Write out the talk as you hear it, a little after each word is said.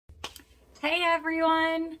Hey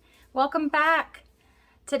everyone, welcome back.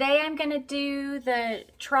 Today I'm going to do the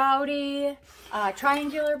Traudy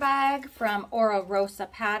triangular bag from Oro Rosa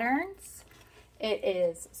Patterns. It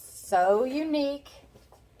is so unique.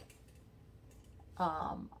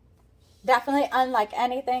 Definitely unlike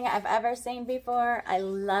anything I've ever seen before. I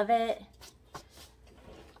love it.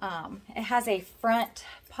 It has a front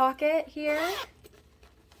pocket here.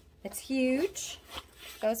 It's huge.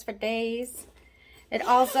 Goes for days. It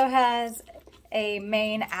also has a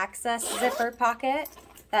main access zipper pocket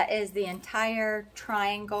that is the entire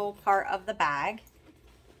triangle part of the bag.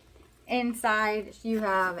 Inside you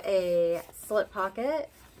have a slip pocket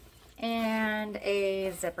and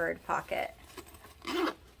a zippered pocket.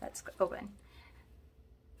 Let's open.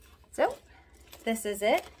 So this is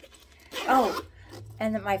it. Oh,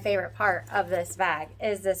 and then my favorite part of this bag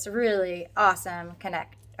is this really awesome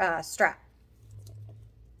strap.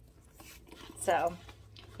 So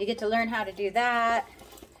you get to learn how to do that.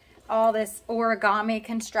 All this origami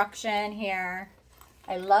construction here.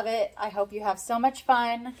 I love it. I hope you have so much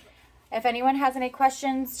fun. If anyone has any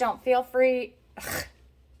questions, do feel free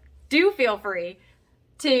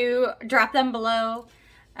to drop them below.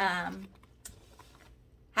 Have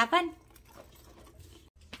fun.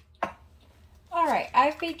 All right,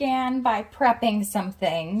 I began by prepping some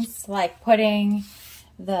things, like putting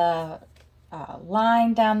the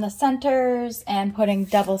line down the centers and putting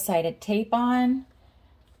double-sided tape on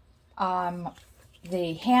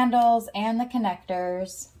the handles and the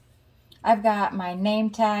connectors. I've got my name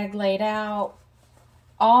tag laid out.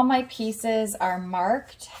 All my pieces are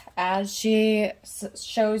marked as she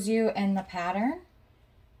shows you in the pattern.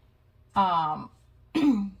 I'm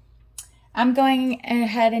going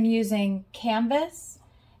ahead and using canvas.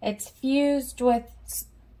 It's fused with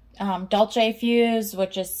Dolce Fuse,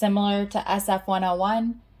 which is similar to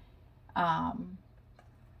SF101.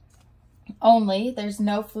 Only there's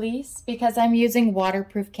no fleece because I'm using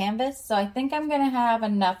waterproof canvas. So I think I'm going to have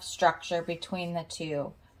enough structure between the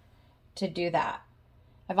two to do that.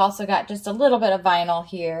 I've also got just a little bit of vinyl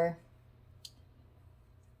here.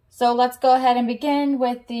 So let's go ahead and begin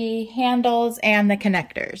with the handles and the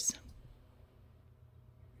connectors.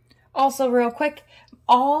 Also real quick,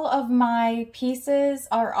 all of my pieces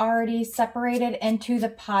are already separated into the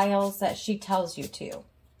piles that she tells you to.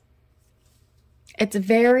 It's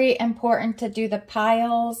very important to do the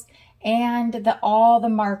piles and all the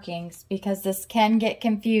markings because this can get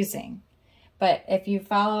confusing. But if you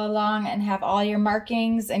follow along and have all your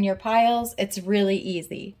markings and your piles, it's really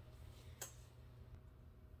easy.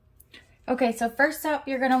 Okay, so first up,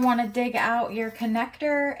 you're going to want to dig out your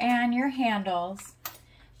connector and your handles.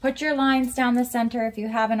 Put your lines down the center if you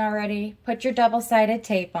haven't already. Put your double-sided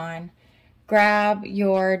tape on. Grab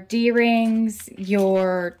your D-rings,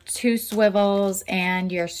 your 2 swivels,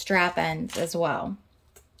 and your strap ends as well.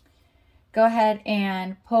 Go ahead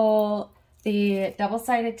and pull the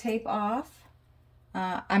double-sided tape off.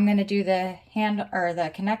 I'm going to do the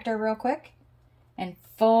connector real quick and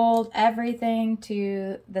fold everything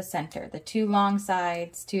to the center, the 2 long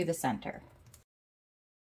sides to the center.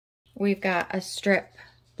 We've got a strip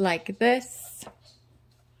like this.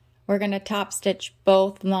 We're going to top stitch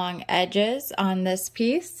both long edges on this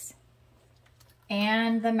piece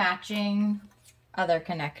and the matching other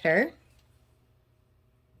connector.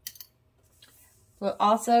 We'll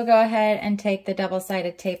also go ahead and take the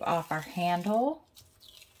double-sided tape off our handle.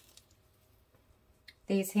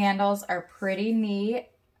 These handles are pretty neat.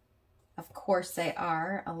 Of course they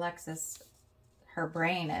are. Alexis, her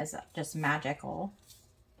brain is just magical.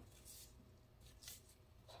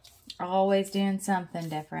 Always doing something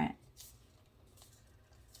different.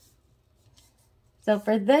 So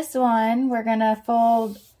for this one, we're going to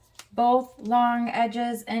fold both long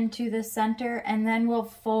edges into the center and then we'll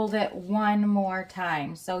fold it one more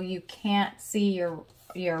time so you can't see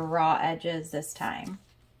your raw edges this time.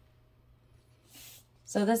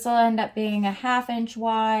 So this will end up being a 1/2 inch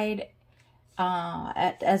wide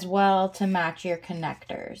as well to match your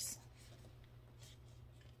connectors.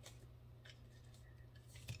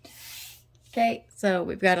 Okay, so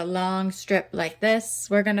we've got a long strip like this.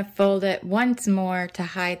 We're going to fold it once more to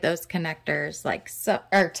hide those connectors like so,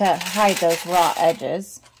 or to hide those raw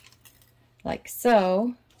edges like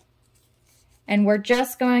so. And we're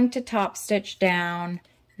just going to top stitch down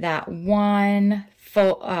that one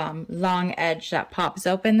full long edge that pops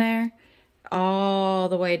open there, all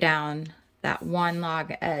the way down that one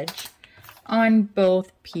long edge on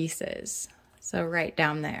both pieces. So right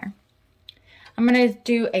down there. I'm going to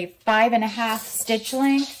do a 5.5 stitch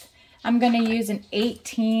length. I'm going to use an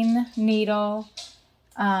 18 needle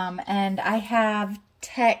and I have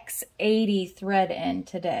Tex 80 thread in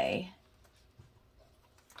today.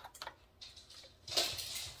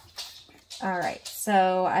 All right,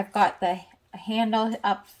 so I've got the handle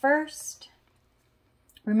up first.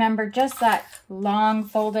 Remember, just that long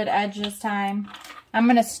folded edge this time. I'm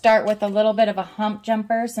going to start with a little bit of a hump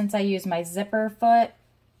jumper since I use my zipper foot.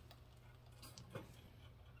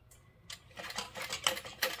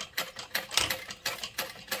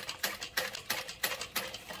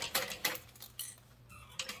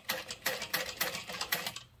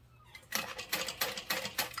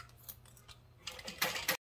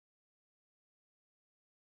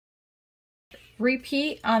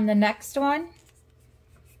 Repeat on the next one.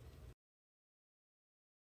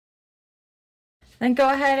 Then go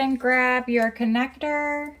ahead and grab your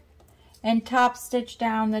connector and top stitch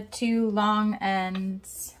down the 2 long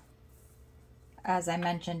ends as I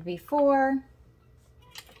mentioned before.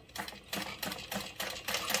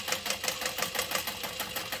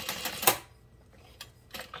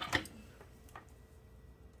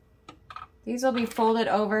 These will be folded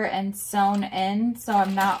over and sewn in, so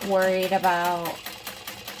I'm not worried about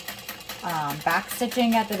back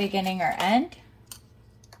stitching at the beginning or end.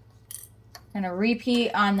 I'm going to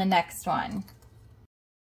repeat on the next one.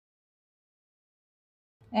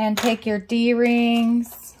 And take your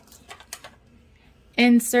D-rings,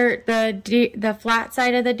 insert the flat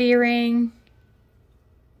side of the D-ring,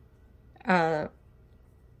 and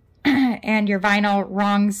your vinyl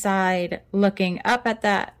wrong side looking up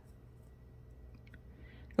at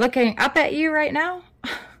you right now,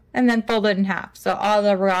 and then fold it in half. So all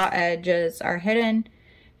the raw edges are hidden,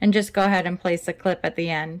 and just go ahead and place a clip at the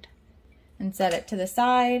end and set it to the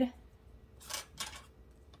side.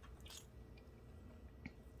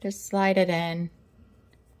 Just slide it in.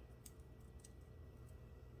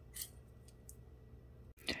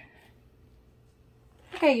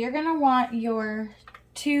 Okay, you're gonna want your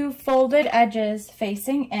 2 folded edges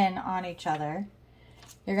facing in on each other.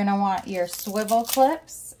 You're gonna want your swivel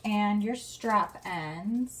clips and your strap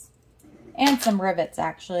ends, and some rivets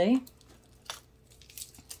actually.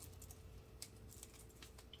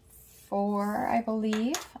 4, I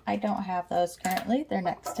believe. I don't have those currently, they're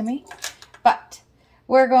next to me. But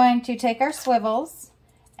we're going to take our swivels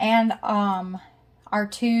and our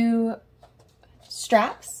 2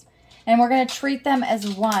 straps, and we're going to treat them as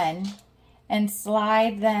one and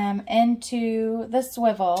slide them into the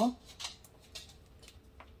swivel.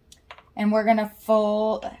 And we're going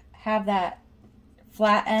to have that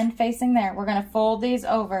flat end facing there. We're going to fold these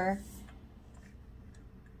over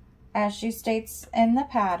as she states in the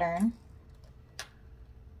pattern.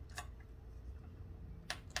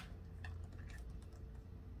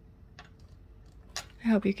 I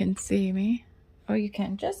hope you can see me. Oh, you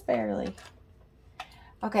can, just barely.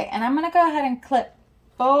 Okay, and I'm going to go ahead and clip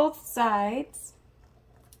both sides.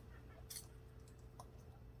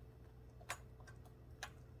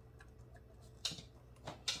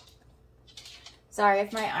 Sorry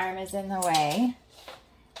if my arm is in the way.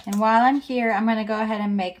 And while I'm here, I'm going to go ahead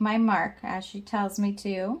and make my mark as she tells me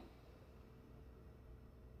to.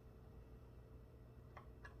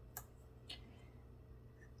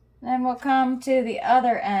 Then we'll come to the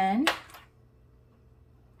other end.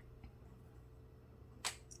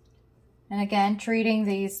 And again, treating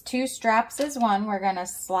these 2 straps as one, we're going to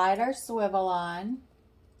slide our swivel on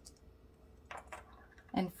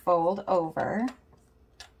and fold over.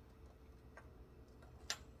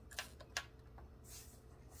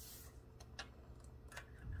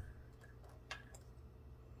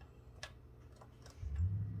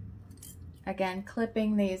 Again,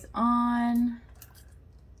 clipping these on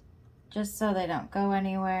just so they don't go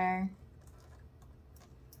anywhere.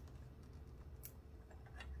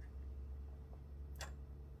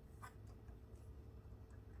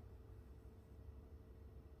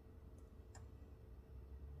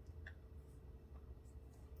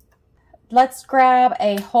 Let's grab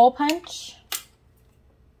a hole punch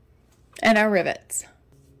and our rivets.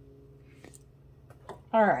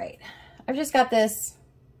 All right, I've just got this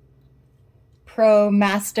Pro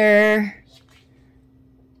Master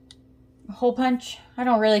hole punch. I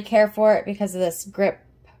don't really care for it because of this grip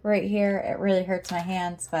right here. It really hurts my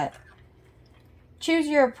hands, but choose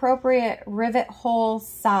your appropriate rivet hole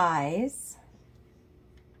size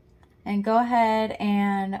and go ahead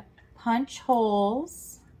and punch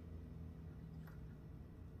holes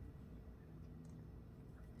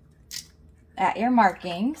at your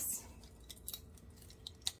markings.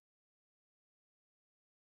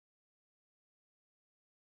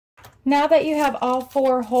 Now that you have all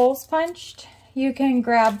 4 holes punched, you can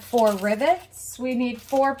grab 4 rivets. We need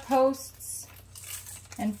 4 posts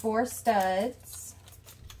and 4 studs.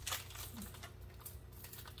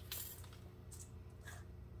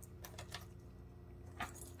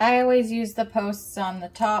 I always use the posts on the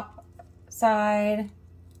top side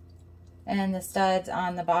and the studs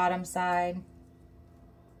on the bottom side.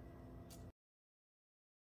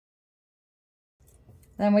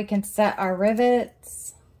 Then we can set our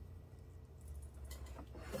rivets.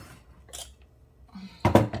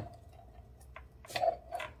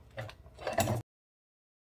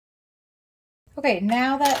 Okay,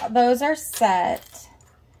 now that those are set,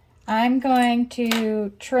 I'm going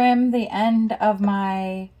to trim the end of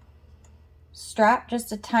my strap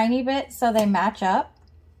just a tiny bit so they match up.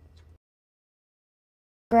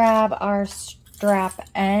 Grab our strap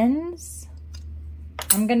ends.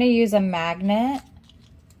 I'm going to use a magnet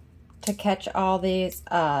to catch all these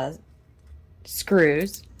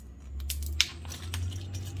screws.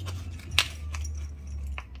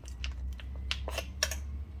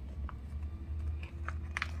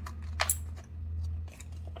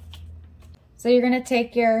 So you're going to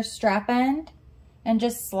take your strap end and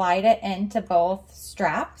just slide it into both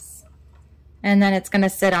straps, and then it's going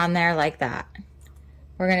to sit on there like that.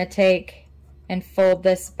 We're going to take and fold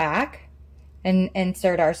this back and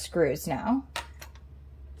insert our screws now.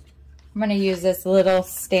 I'm going to use this little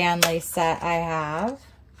Stanley set I have.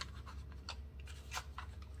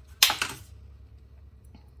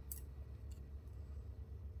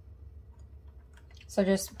 So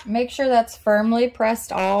just make sure that's firmly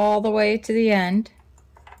pressed all the way to the end.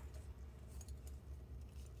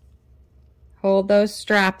 Hold those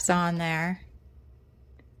straps on there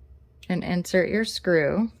and insert your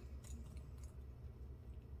screw.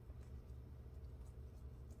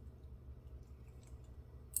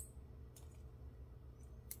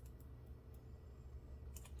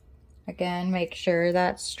 Again, make sure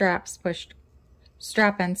that strap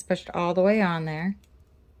end's pushed all the way on there.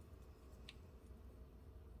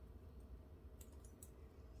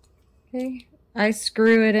 Okay, I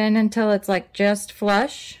screw it in until it's like just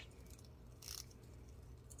flush.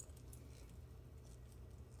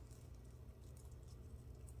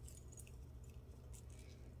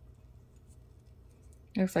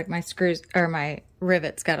 Looks like my screws or my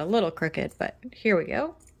rivets got a little crooked, but here we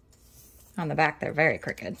go. On the back, they're very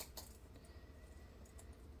crooked.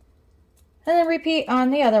 And then repeat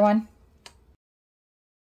on the other one.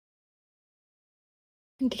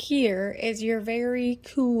 And here is your very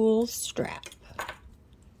cool strap.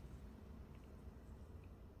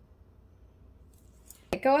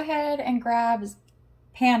 Go ahead and grab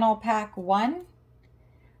panel pack 1.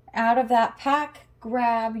 Out of that pack,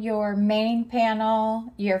 grab your main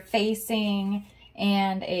panel, your facing,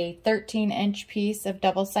 and a 13-inch piece of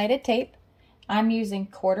double-sided tape. I'm using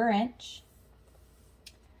 1/4 inch.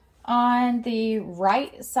 On the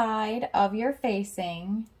right side of your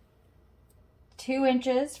facing, 2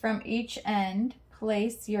 inches from each end,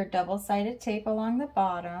 place your double-sided tape along the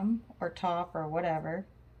bottom or top or whatever.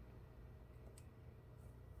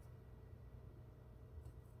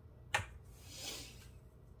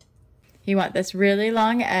 You want this really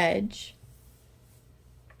long edge.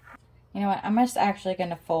 You know what, I'm just actually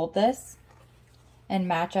going to fold this and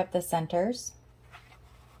match up the centers.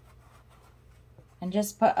 And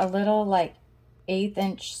just put a little like 1/8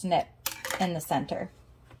 inch snip in the center.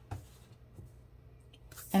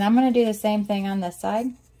 And I'm going to do the same thing on this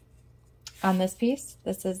side, on this piece.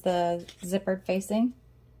 This is the zippered facing.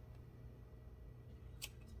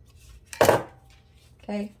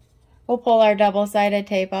 Okay, we'll pull our double-sided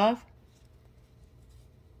tape off.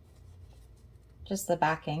 Just the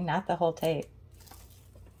backing, not the whole tape.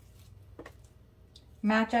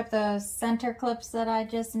 Match up those center clips that I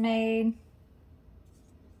just made.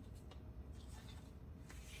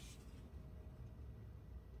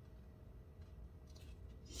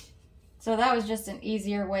 So that was just an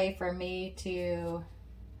easier way for me to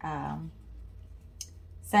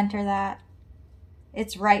center that.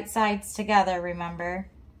 It's right sides together, remember?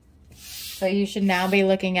 So you should now be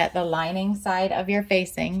looking at the lining side of your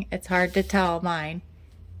facing. It's hard to tell mine.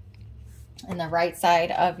 And the right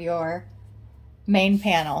side of your main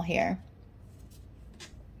panel here.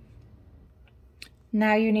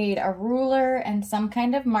 Now you need a ruler and some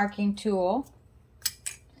kind of marking tool.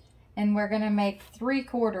 And we're going to make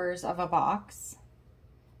 3/4 of a box.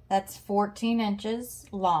 That's 14 inches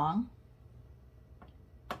long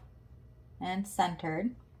and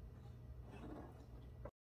centered.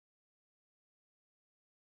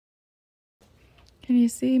 Can you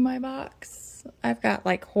see my box? I've got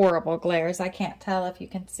like horrible glares. I can't tell if you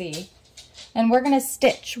can see. And we're going to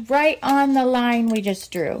stitch right on the line we just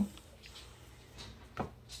drew.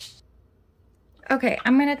 Okay,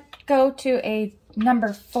 I'm going to go to a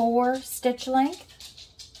number 4 stitch length.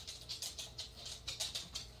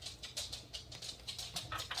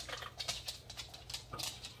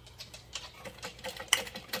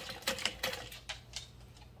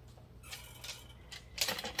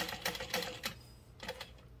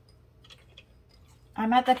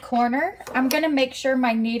 I'm at the corner. I'm gonna make sure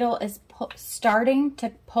my needle is starting to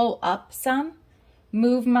pull up some.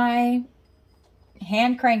 Move my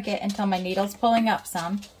hand, crank it until my needle's pulling up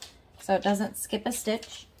some so it doesn't skip a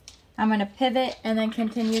stitch. I'm gonna pivot and then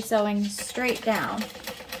continue sewing straight down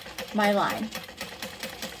my line.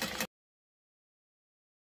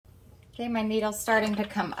 Okay, my needle's starting to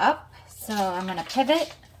come up, so I'm gonna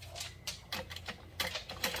pivot.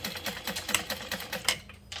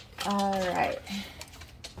 All right.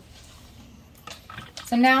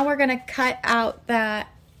 So now we're gonna cut out that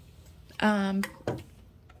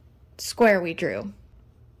square we drew.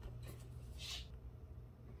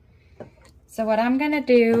 So what I'm gonna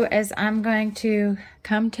do is I'm going to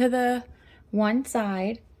come to the one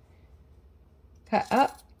side, cut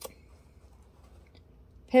up,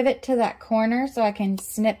 pivot to that corner so I can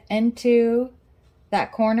snip into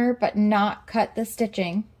that corner but not cut the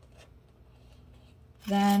stitching.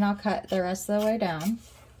 Then I'll cut the rest of the way down.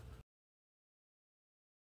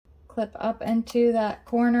 Clip up into that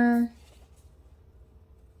corner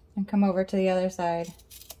and come over to the other side.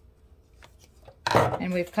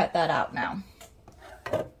 And we've cut that out now.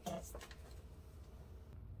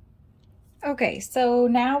 Okay, so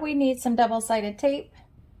now we need some double-sided tape.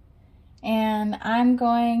 And I'm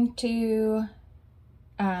going to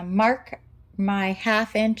mark my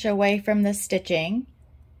 1/2 inch away from the stitching.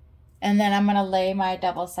 And then I'm going to lay my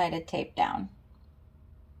double-sided tape down.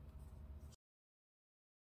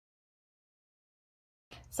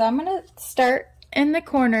 So I'm going to start in the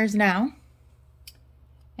corners now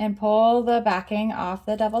and pull the backing off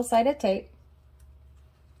the double-sided tape.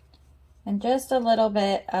 And just a little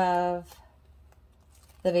bit of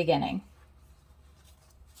the beginning.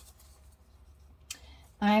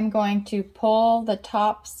 I'm going to pull the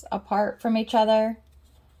tops apart from each other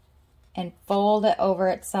and fold it over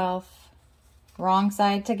itself, wrong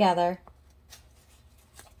side together,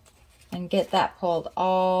 and get that pulled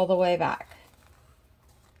all the way back.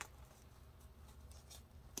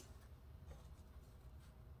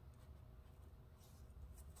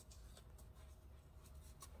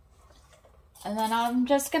 And then I'm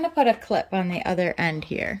just going to put a clip on the other end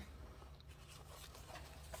here.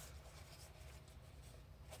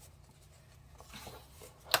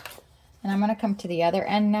 And I'm going to come to the other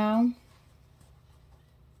end now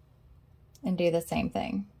and do the same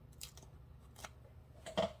thing.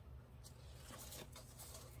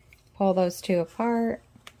 Pull those two apart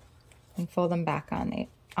and fold them back on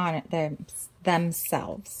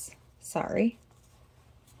themselves. Sorry.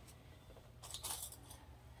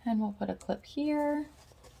 And we'll put a clip here.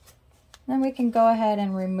 Then we can go ahead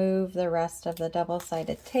and remove the rest of the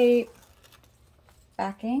double-sided tape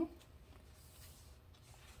backing.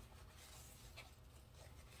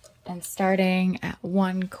 And starting at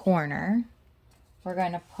one corner, we're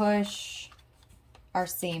going to push our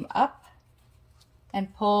seam up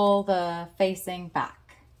and pull the facing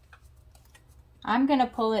back. I'm going to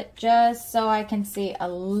pull it just so I can see a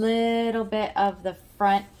little bit of the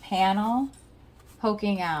front panel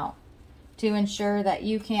poking out to ensure that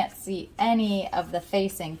you can't see any of the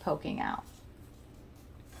facing poking out.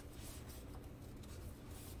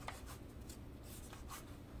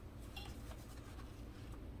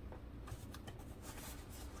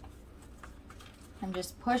 I'm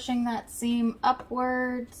just pushing that seam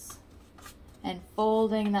upwards and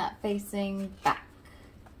folding that facing back.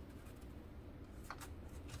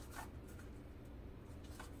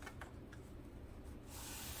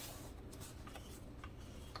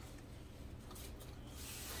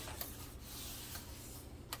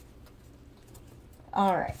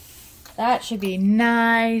 All right, that should be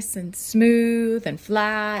nice and smooth and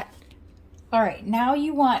flat. All right, now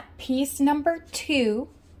you want piece number 2.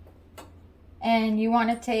 And you want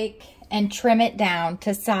to take and trim it down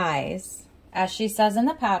to size, as she says in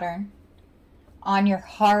the pattern, on your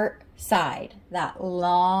heart side, that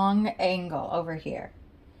long angle over here.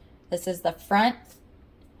 This is the front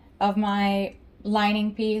of my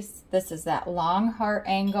lining piece. This is that long heart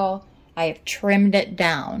angle. I have trimmed it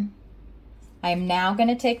down. I'm now going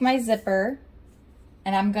to take my zipper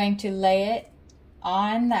and I'm going to lay it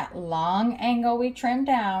on that long angle we trimmed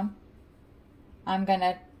down. I'm going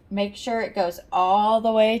to make sure it goes all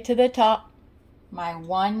the way to the top. My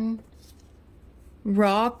one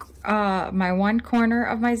corner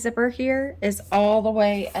of my zipper here is all the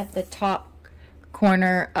way at the top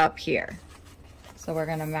corner up here. So we're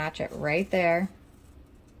going to match it right there.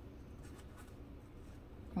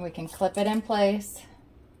 And we can clip it in place.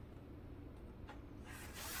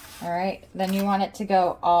 All right, then you want it to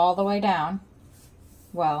go all the way down.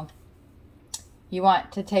 Well, you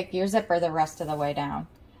want to take your zipper the rest of the way down.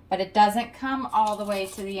 But it doesn't come all the way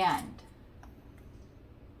to the end.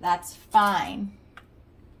 That's fine.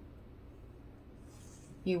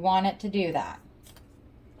 You want it to do that.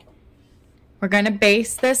 We're going to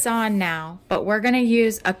base this on now, but we're going to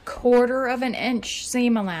use 1/4 of an inch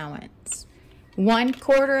seam allowance.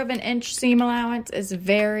 1/4 of an inch seam allowance is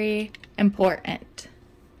very important.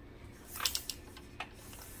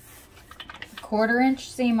 1/4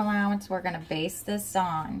 inch seam allowance we're going to base this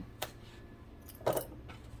on.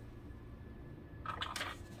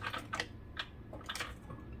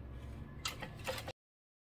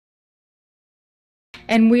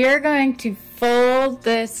 And we are going to fold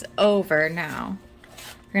this over now.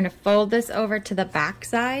 We're going to fold this over to the back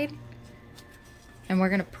side, and we're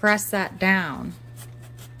going to press that down.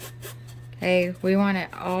 Okay, we want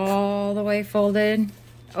it all the way folded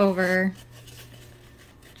over,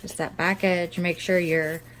 just that back edge. Make sure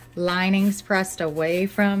your lining's pressed away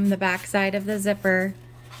from the back side of the zipper,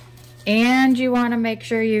 and you want to make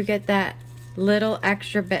sure you get that little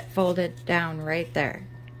extra bit folded down right there.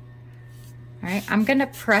 All right, I'm gonna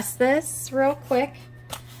press this real quick.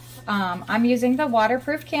 I'm using the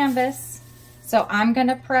waterproof canvas, so I'm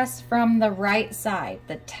gonna press from the right side,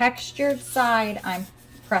 the textured side I'm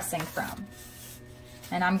pressing from.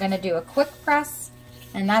 And I'm gonna do a quick press,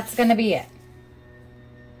 and that's gonna be it.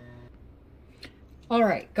 All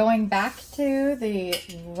right, going back to the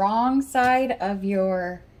wrong side of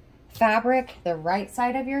your fabric, the right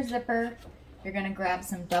side of your zipper, you're gonna grab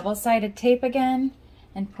some double-sided tape again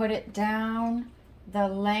and put it down the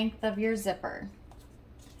length of your zipper.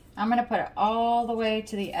 I'm gonna put it all the way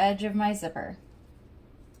to the edge of my zipper.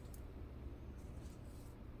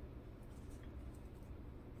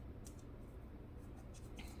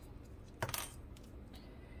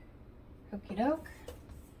 Okie doke.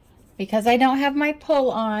 Because I don't have my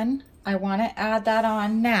pull on, I want to add that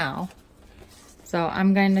on now. So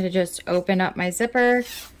I'm going to just open up my zipper.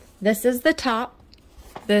 This is the top,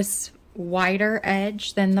 this wider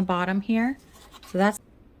edge than the bottom here. So that's,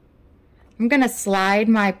 I'm going to slide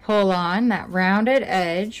my pull on, that rounded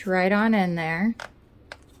edge, right on in there.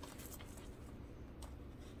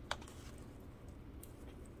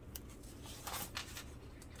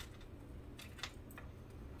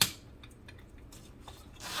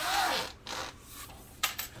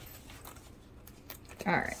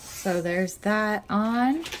 All right, so there's that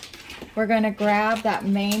on. We're going to grab that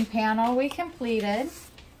main panel we completed.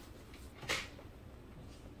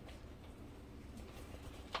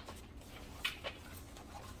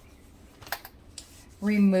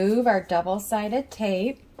 Remove our double-sided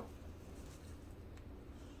tape.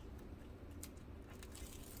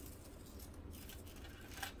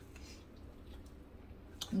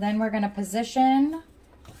 Then we're going to position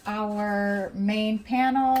our main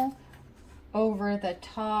panel over the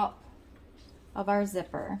top of our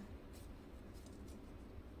zipper.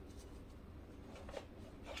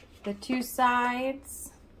 The two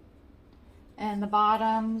sides and the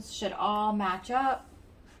bottoms should all match up.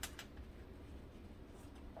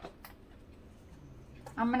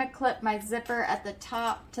 I'm going to clip my zipper at the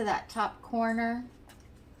top to that top corner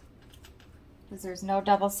because there's no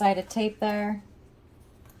double-sided tape there.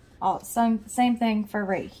 Same thing for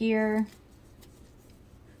right here.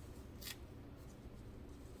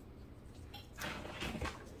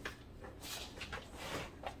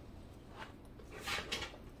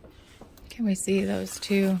 Can we see those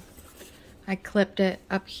two? I clipped it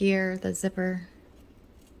up here, the zipper.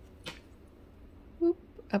 Whoop,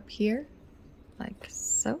 up here, like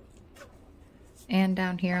so. And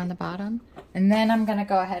down here on the bottom. And then I'm gonna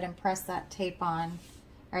go ahead and press that tape on,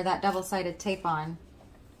 or that double-sided tape on,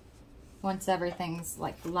 once everything's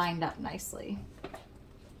like lined up nicely.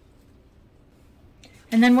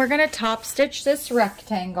 And then we're gonna top stitch this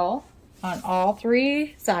rectangle on all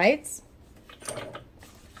three sides.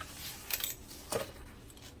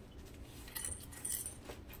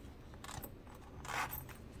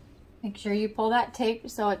 Make sure you pull that tape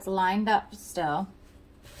so it's lined up still.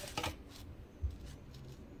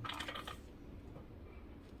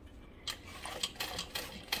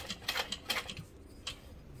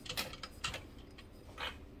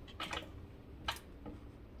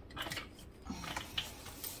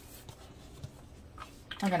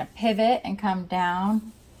 We're going to pivot and come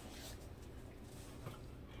down.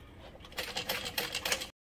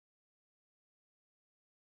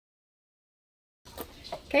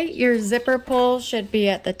 Okay, your zipper pull should be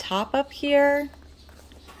at the top up here,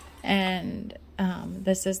 and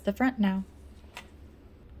this is the front now.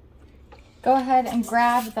 Go ahead and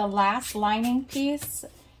grab the last lining piece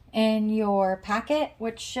in your packet,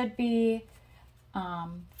 which should be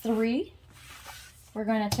 3. We're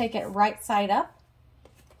going to take it right side up,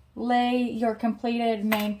 lay your completed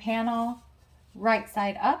main panel right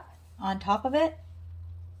side up on top of it.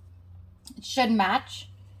 It should match.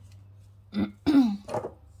 I'm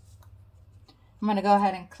going to go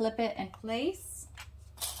ahead and clip it in place.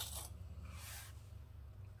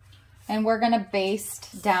 And we're going to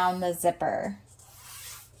baste down the zipper.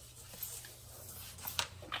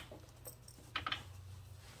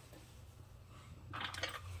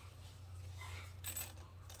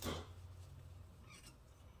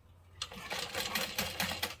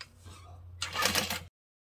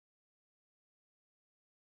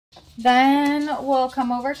 Then we'll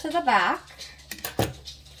come over to the back.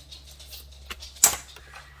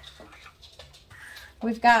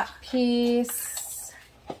 We've got piece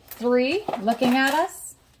 3 looking at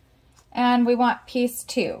us, and we want piece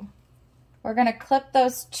 2. We're going to clip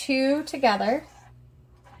those 2 together,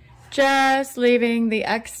 just leaving the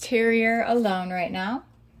exterior alone right now.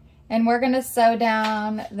 And we're going to sew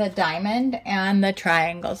down the diamond and the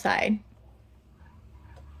triangle side.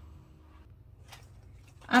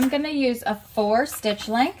 I'm going to use a 4 stitch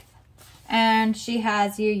length, and she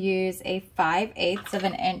has you use a 5/8 of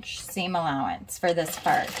an inch seam allowance for this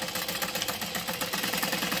part.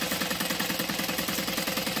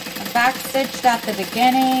 I back stitched at the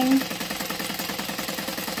beginning.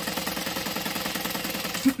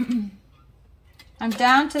 I'm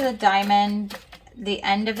down to the diamond, the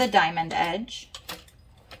end of the diamond edge.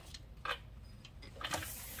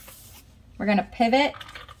 We're going to pivot,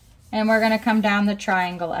 and we're going to come down the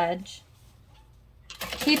triangle edge,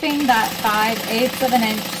 keeping that 5/8 of an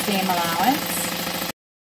inch seam allowance.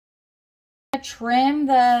 I'm going to trim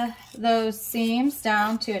those seams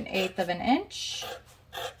down to 1/8 of an inch.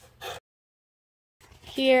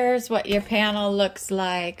 Here's what your panel looks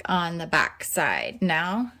like on the back side.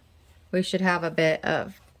 Now we should have a bit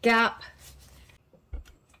of gap.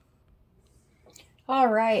 All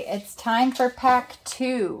right, it's time for pack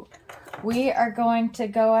 2. We are going to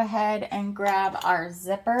go ahead and grab our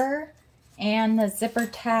zipper and the zipper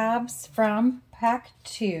tabs from pack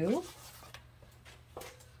 2.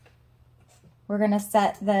 We're going to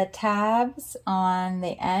set the tabs on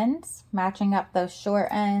the ends, matching up those short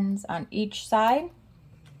ends on each side.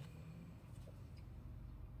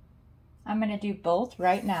 I'm going to do both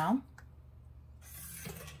right now.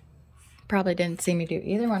 Probably didn't see me do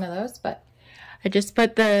either one of those, but I just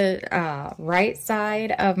put the right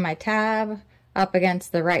side of my tab up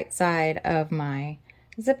against the right side of my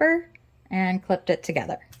zipper and clipped it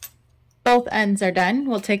together. Both ends are done.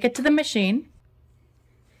 We'll take it to the machine.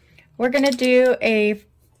 We're going to do a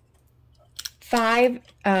 4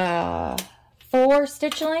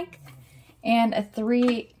 stitch length and a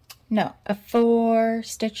 4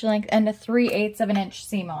 stitch length and a 3/8 of an inch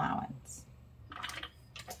seam allowance.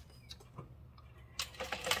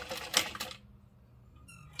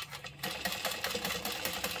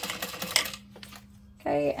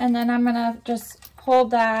 Okay, and then I'm gonna just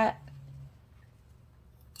hold that,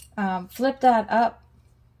 flip that up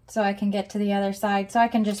so I can get to the other side, so I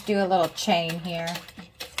can just do a little chain here.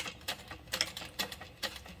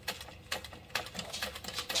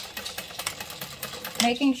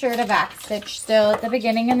 Making sure to backstitch still at the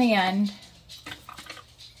beginning and the end.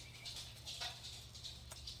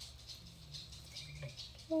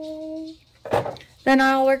 Okay. Then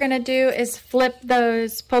all we're going to do is flip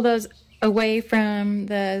those, pull those away from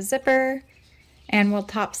the zipper, and we'll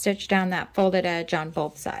top stitch down that folded edge on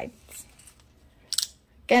both sides.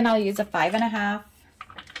 Again, I'll use a 5.5.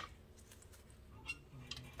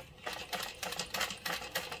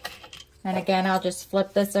 And again, I'll just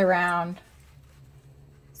flip this around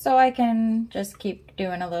so I can just keep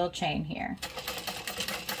doing a little chain here.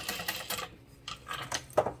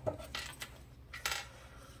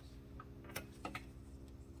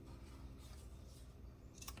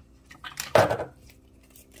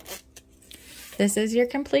 This is your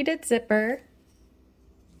completed zipper.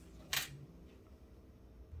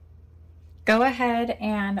 Go ahead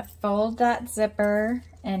and fold that zipper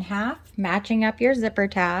in half, matching up your zipper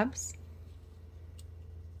tabs.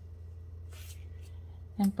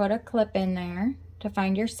 And put a clip in there to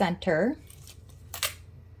find your center.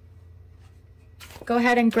 Go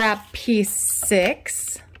ahead and grab piece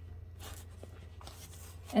 6.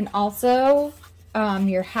 And also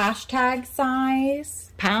your hashtag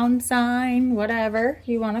size, pound sign, whatever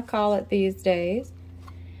you want to call it these days.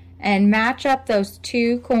 And match up those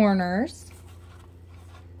 2 corners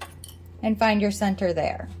and find your center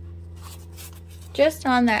there. Just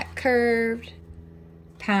on that curved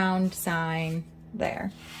pound sign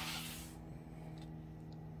there.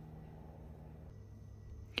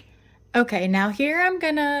 Okay, now here I'm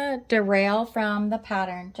gonna derail from the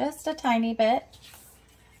pattern just a tiny bit,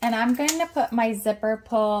 and I'm going to put my zipper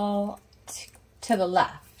pull to the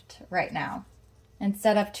left right now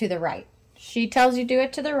instead of to the right. She tells you do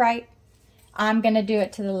it to the right. I'm going to do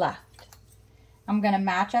it to the left. I'm going to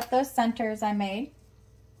match up those centers I made.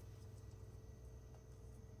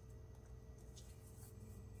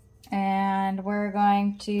 And we're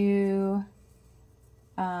going to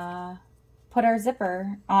put our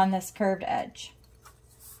zipper on this curved edge.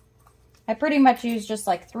 I pretty much use just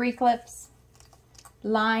like 3 clips.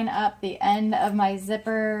 Line up the end of my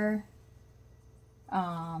zipper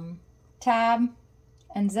tab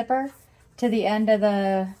and zipper to the end of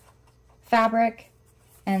the fabric,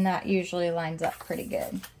 and that usually lines up pretty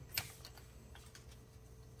good.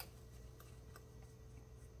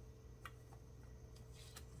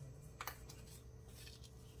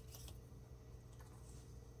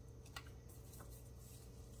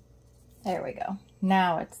 There we go.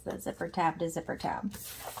 Now it's the zipper tab to zipper tab.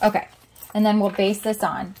 Okay, and then we'll baste this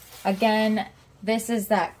on. Again, this is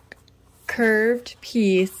that curved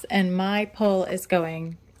piece, and my pull is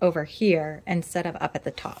going over here instead of up at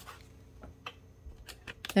the top.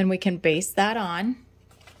 Then we can baste that on.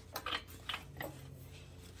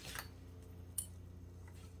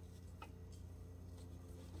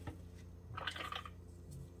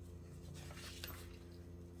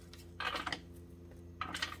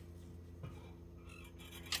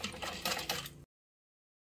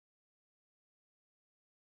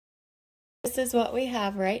 This is what we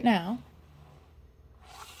have right now.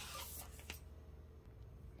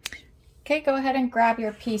 Okay, go ahead and grab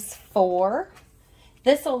your piece 4.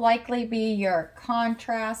 This will likely be your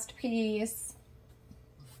contrast piece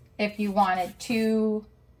if you wanted two-tone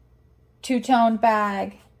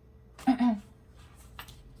bag.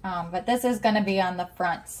 But this is going to be on the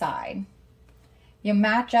front side. You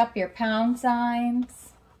match up your pound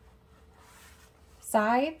sides,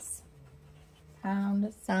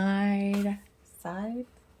 pound side, sides,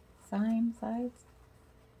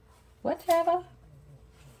 whatever.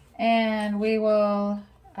 And we will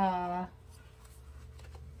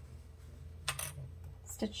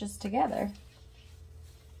stitch this together.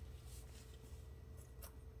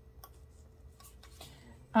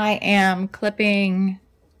 I am clipping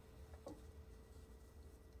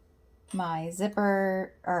my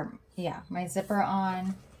zipper, my zipper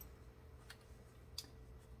on.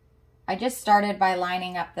 I just started by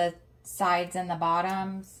lining up the sides and the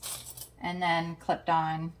bottoms and then clipped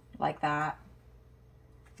on like that.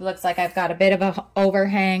 It looks like I've got a bit of an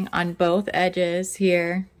overhang on both edges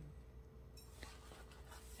here.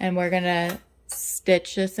 And we're gonna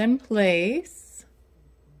stitch this in place.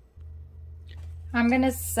 I'm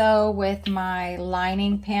gonna sew with my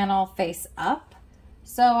lining panel face up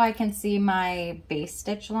so I can see my base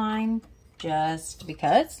stitch line, just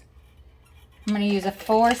because. I'm gonna use a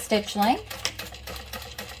 4 stitch length.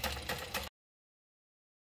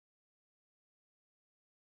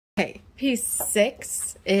 Okay, piece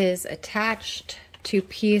 6 is attached to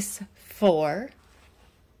piece 4.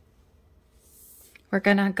 We're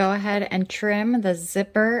gonna go ahead and trim the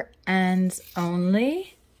zipper ends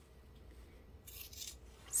only.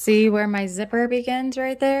 See where my zipper begins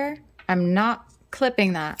right there? I'm not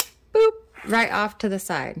clipping that. Boop, right off to the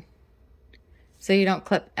side. So you don't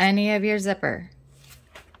clip any of your zipper.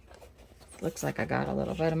 Looks like I got a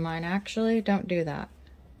little bit of mine actually. Don't do that.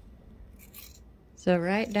 So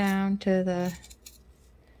right down to the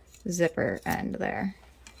zipper end there.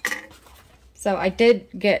 So I did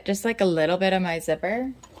get just like a little bit of my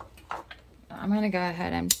zipper. I'm gonna go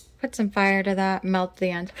ahead and put some fire to that, melt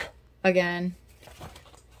the end again,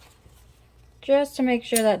 just to make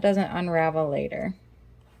sure that doesn't unravel later.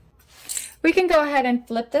 We can go ahead and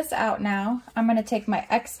flip this out now. I'm gonna take my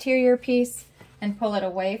exterior piece and pull it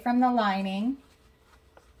away from the lining.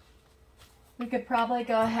 We could probably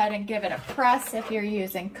go ahead and give it a press if you're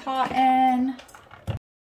using cotton.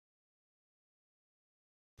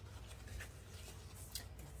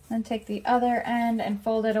 Then take the other end and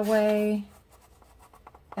fold it away.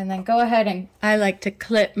 And then go ahead and, I like to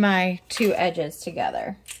clip my 2 edges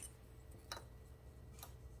together.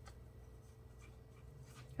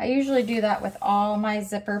 I usually do that with all my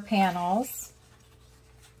zipper panels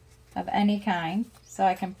of any kind, so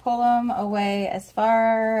I can pull them away as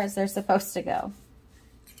far as they're supposed to go.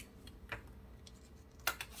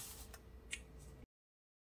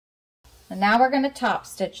 And now we're going to top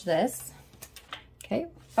stitch this. Okay,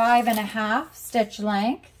 5.5 stitch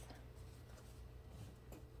length.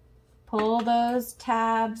 Pull those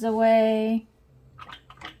tabs away.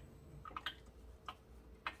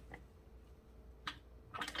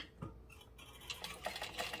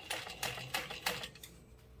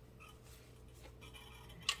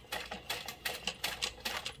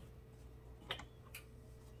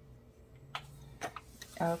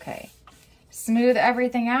 Okay. Smooth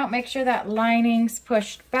everything out. Make sure that lining's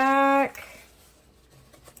pushed back.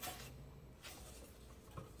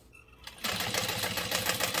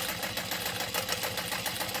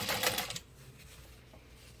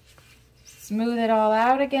 Smooth it all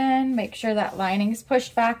out again. Make sure that lining's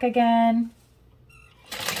pushed back again.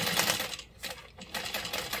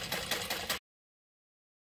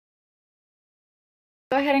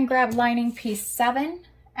 Go ahead and grab lining piece 7,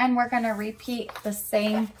 and we're going to repeat the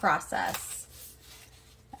same process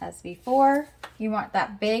as before. You want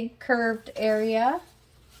that big curved area.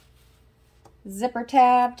 Zipper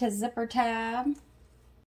tab to zipper tab.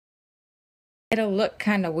 It'll look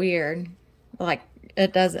kind of weird, like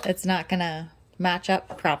it's not going to match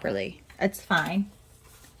up properly. It's fine.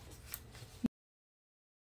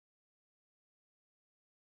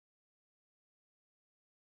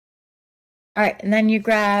 All right, and then you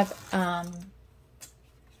grab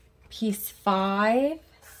piece 5,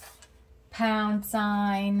 pound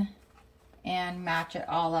sign, and match it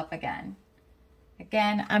all up again.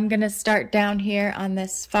 Again, I'm gonna start down here on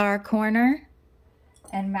this far corner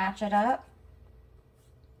and match it up.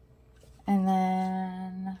 And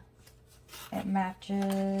then it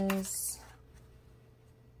matches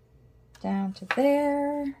down to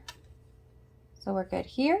there. So we're good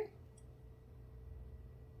here.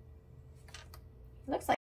 Looks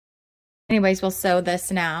like. Anyways, we'll sew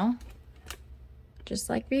this now, just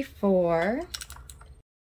like before.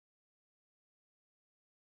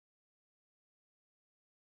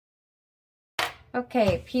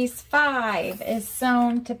 Okay, piece 5 is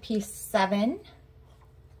sewn to piece 7.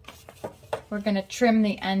 We're gonna trim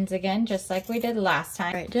the ends again, just like we did last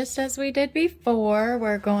time. All right, just as we did before,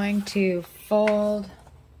 we're going to fold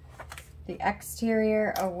the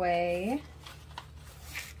exterior away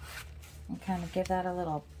and kind of give that a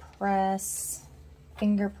little press,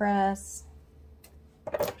 finger press,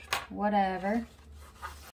 whatever.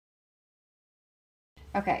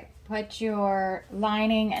 Okay, put your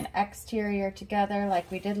lining and exterior together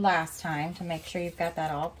like we did last time to make sure you've got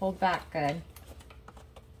that all pulled back good.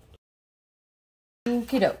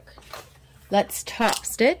 Okie doke. Let's top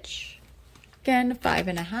stitch. Again, 5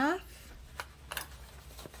 1/2.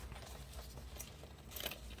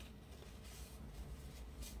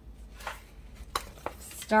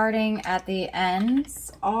 Starting at the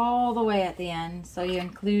ends, all the way at the end, so you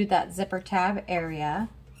include that zipper tab area.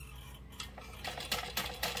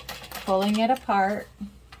 Pulling it apart,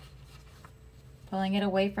 pulling it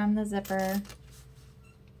away from the zipper.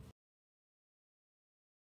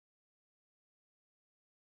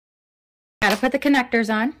 Gotta put the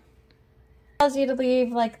connectors on. It tells you to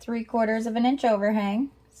leave like 3/4 of an inch overhang.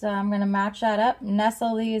 So I'm gonna match that up,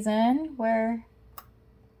 nestle these in where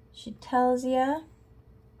she tells you,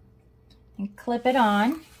 and clip it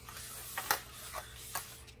on.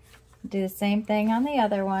 Do the same thing on the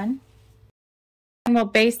other one. And we'll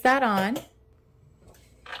baste that on.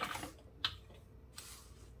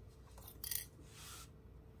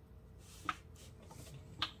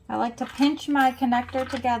 I like to pinch my connector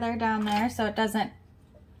together down there so it doesn't,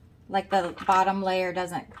 like the bottom layer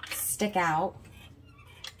doesn't stick out.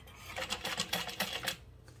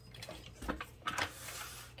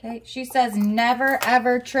 Okay, she says never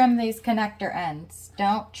ever trim these connector ends.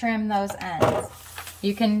 Don't trim those ends.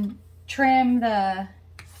 You can trim the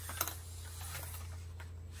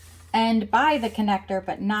end by the connector,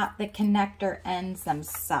 but not the connector ends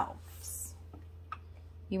themselves.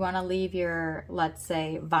 You want to leave your, let's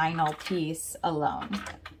say, vinyl piece alone.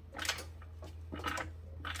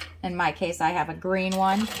 In my case, I have a green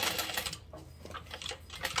one.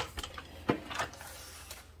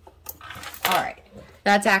 All right,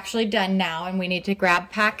 that's actually done now, and we need to grab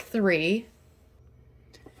pack 3.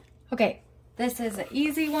 Okay, this is an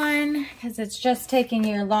easy one because it's just taking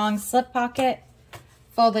your long slip pocket,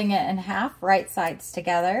 folding it in half, right sides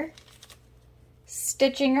together,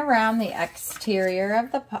 stitching around the exterior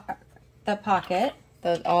of the pocket,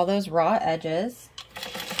 all those raw edges,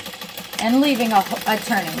 and leaving a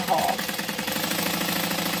turning hole.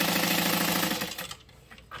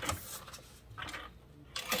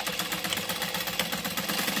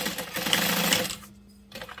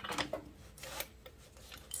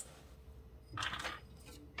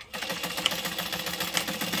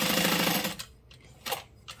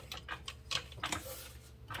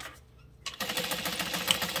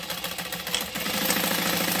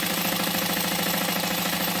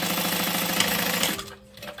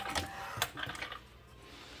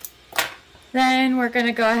 Then we're going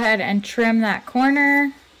to go ahead and trim that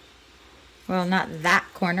corner. Well, not that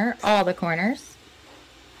corner, all the corners.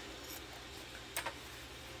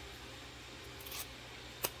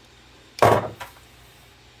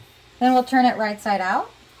 Then we'll turn it right side out.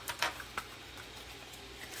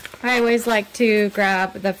 I always like to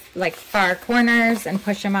grab the far corners and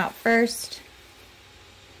push them out first.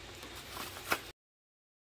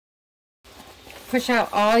 Push out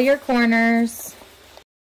all your corners.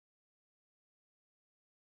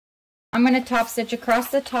 I'm going to top stitch across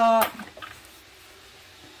the top.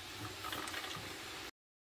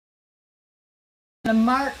 I'm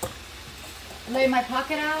going to lay my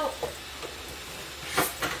pocket out.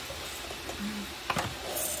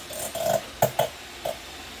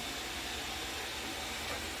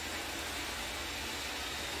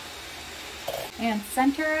 And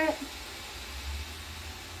center it.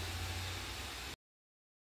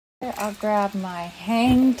 I'll grab my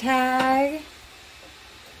hang tag,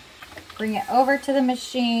 bring it over to the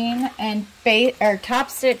machine and top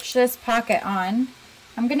stitch this pocket on.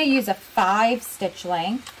 I'm going to use a 5 stitch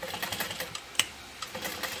length.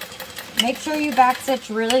 Make sure you back stitch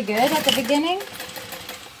really good at the beginning.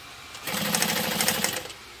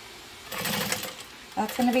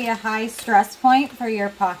 That's going to be a high stress point for your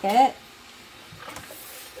pocket.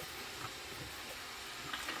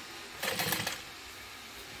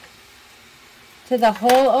 To the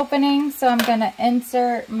hole opening, so I'm going to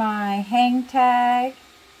insert my hang tag.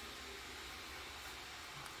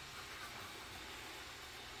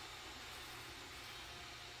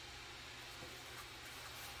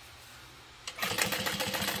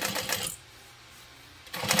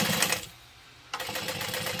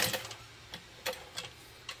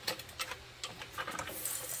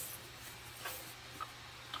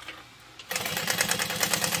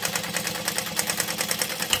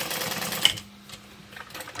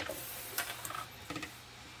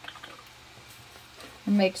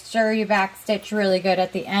 And make sure you back stitch really good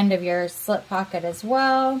at the end of your slip pocket as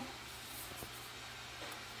well.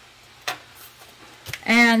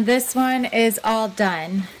 And this one is all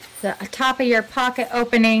done. The top of your pocket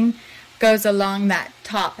opening goes along that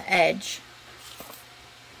top edge.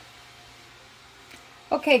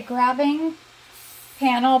 Okay, grabbing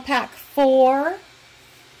panel pack 4,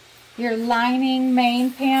 your lining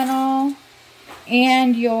main panel,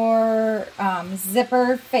 and your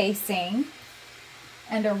zipper facing,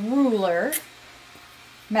 and a ruler.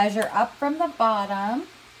 Measure up from the bottom.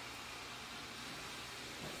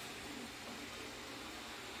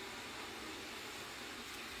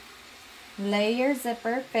 Lay your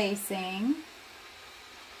zipper facing.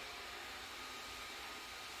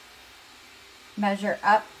 Measure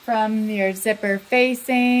up from your zipper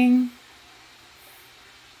facing.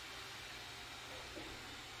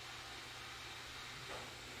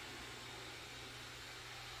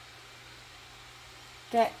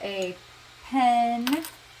 Get a pen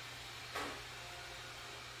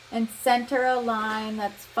and center a line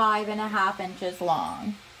that's 5.5 inches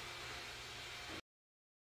long.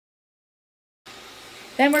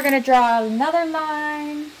 Then we're going to draw another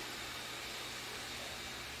line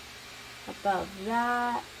above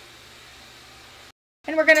that.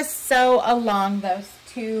 And we're going to sew along those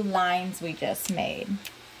 2 lines we just made.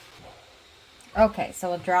 Okay, so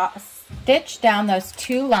we'll stitch down those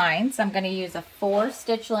 2 lines. I'm going to use a 4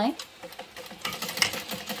 stitch length.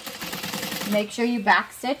 Make sure you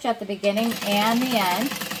back stitch at the beginning and the end.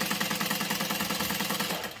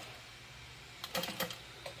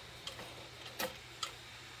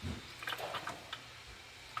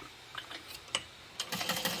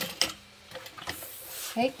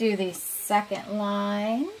 Okay, do the second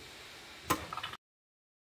line.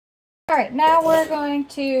 All right, now we're going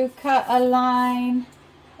to cut a line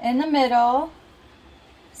in the middle,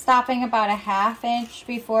 stopping about a 1/2 inch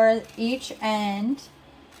before each end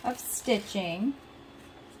of stitching.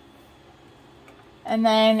 And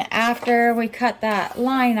then after we cut that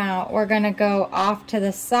line out, we're going to go off to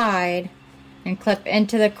the side and clip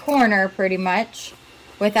into the corner pretty much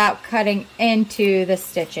without cutting into the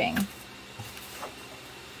stitching.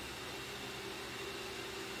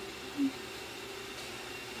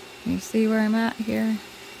 You see where I'm at here?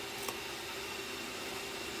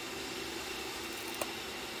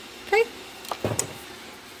 Okay.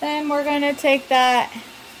 Then we're going to take that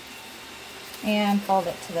and fold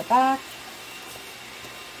it to the back.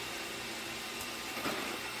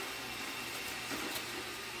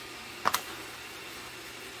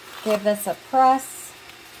 Give this a press.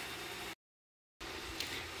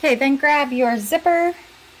 Okay, then grab your zipper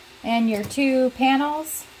and your 2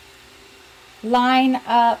 panels. Line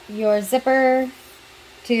up your zipper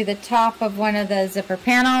to the top of one of the zipper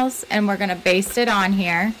panels, and we're going to baste it on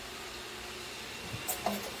here.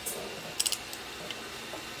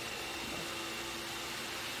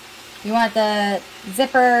 You want the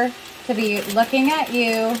zipper to be looking at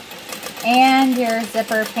you and your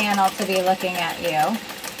zipper panel to be looking at you.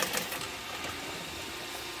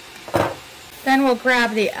 Then we'll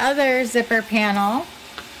grab the other zipper panel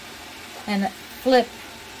and flip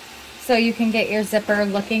so you can get your zipper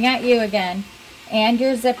looking at you again and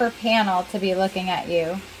your zipper panel to be looking at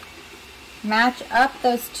you. Match up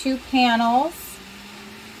those two panels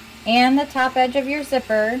and the top edge of your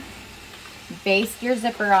zipper. Baste your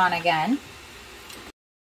zipper on again.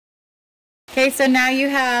 Okay, so now you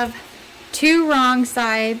have two wrong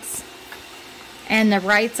sides and the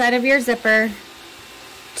right side of your zipper,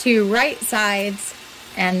 two right sides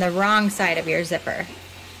and the wrong side of your zipper.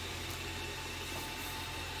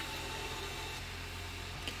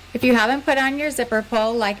 If you haven't put on your zipper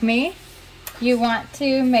pull like me, you want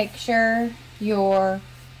to make sure your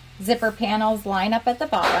zipper panels line up at the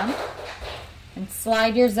bottom and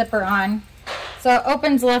slide your zipper on so it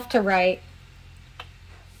opens left to right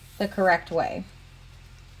the correct way,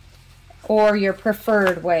 or your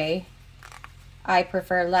preferred way. I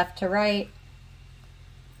prefer left to right.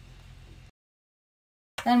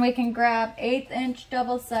 Then we can grab 1/8 inch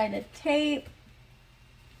double-sided tape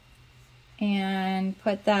and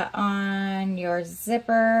put that on your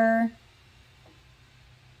zipper.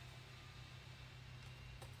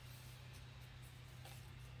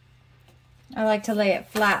 I like to lay it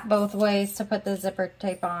flat both ways to put the zipper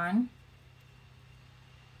tape on.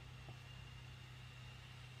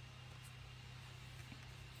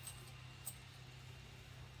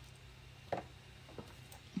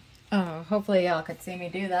 Oh, hopefully y'all could see me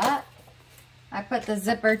do that. I put the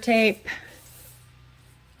zipper tape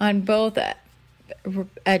on both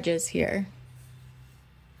edges here.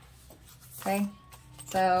 Okay,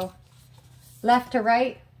 so left to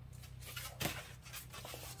right.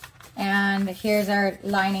 And here's our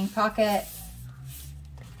lining pocket.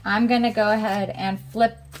 I'm gonna go ahead and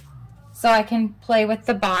flip so I can play with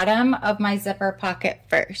the bottom of my zipper pocket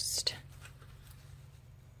first.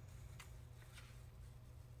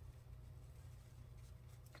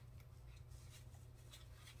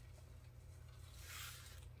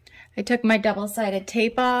 I took my double-sided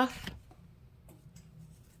tape off.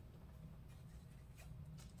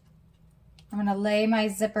 I'm gonna lay my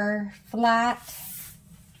zipper flat.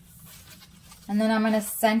 And then I'm going to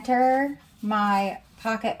center my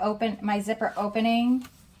pocket open, my zipper opening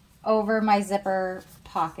over my zipper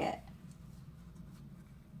pocket.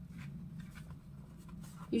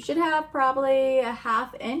 You should have probably a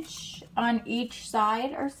 1/2 inch on each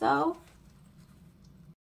side or so.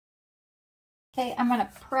 Okay, I'm going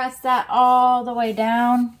to press that all the way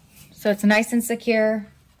down so it's nice and secure.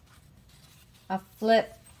 I'll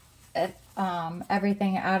flip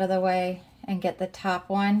everything out of the way and get the top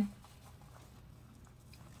one.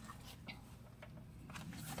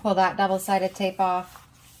 Pull that double-sided tape off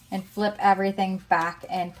and flip everything back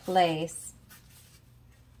in place.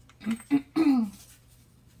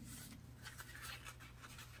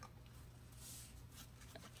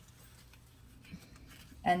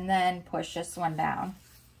 And then push this one down.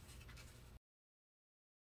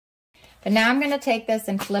 But now I'm going to take this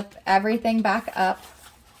and flip everything back up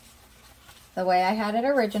the way I had it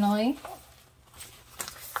originally.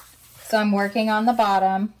 So I'm working on the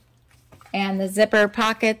bottom. And the zipper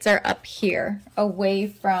pockets are up here, away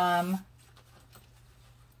from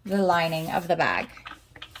the lining of the bag.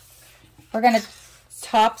 We're going to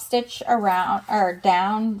top stitch around or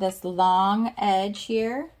down this long edge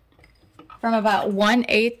here from about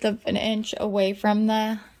 1/8 of an inch away from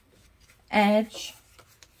the edge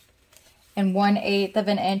and 1/8 of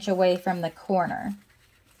an inch away from the corner.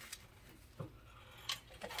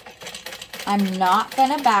 I'm not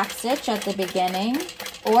going to backstitch at the beginning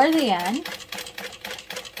or the end.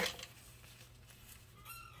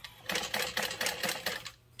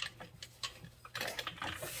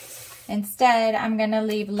 Instead, I'm going to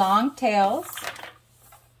leave long tails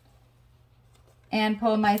and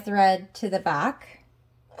pull my thread to the back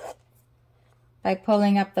by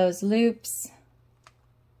pulling up those loops.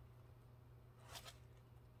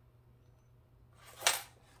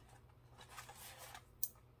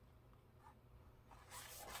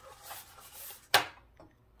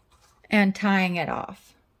 And tying it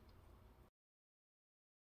off.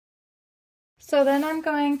 So then I'm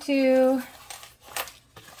going to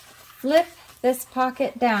flip this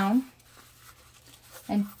pocket down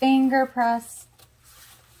and finger press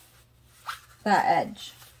that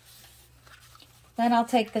edge. Then I'll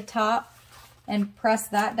take the top and press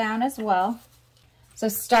that down as well. So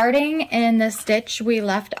starting in the stitch we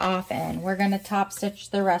left off in, we're going to top stitch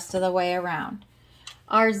the rest of the way around.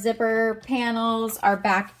 Our zipper panels are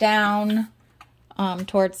back down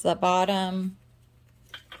towards the bottom.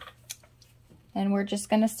 and we're just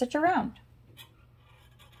going to stitch around.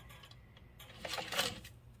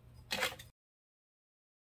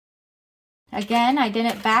 Again, I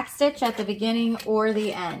didn't back stitch at the beginning or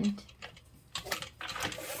the end.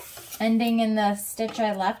 Ending in the stitch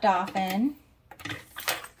I left off in.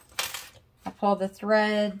 I pull the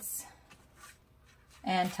threads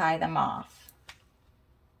and tie them off.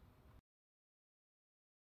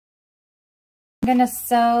 I'm going to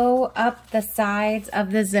sew up the sides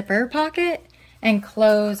of the zipper pocket and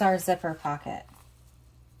close our zipper pocket.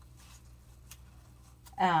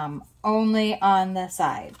 Only on the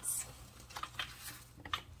sides.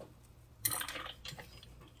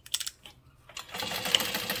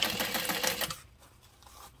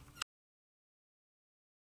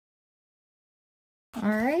 All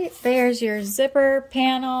right, there's your zipper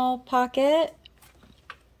panel pocket.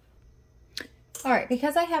 All right,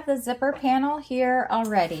 because I have the zipper panel here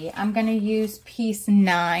already, I'm going to use piece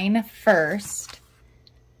 9 first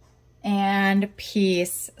and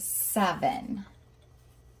piece 7.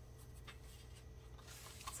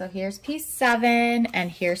 So here's piece 7 and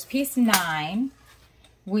here's piece 9.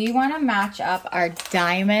 We want to match up our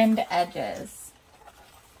diamond edges.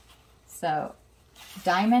 So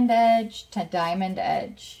diamond edge to diamond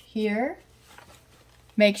edge here.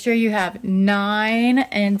 Make sure you have 9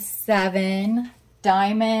 and 7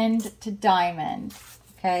 diamond to diamond,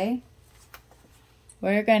 okay?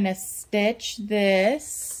 We're going to stitch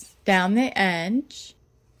this down the edge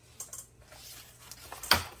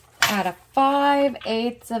at a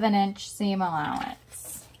 5/8 of an inch seam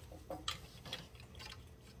allowance.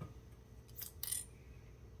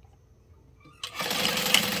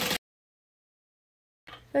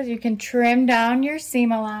 So you can trim down your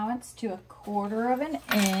seam allowance to a 1/4 of an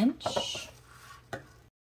inch.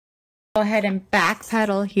 Go ahead and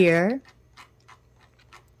backpedal here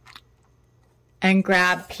and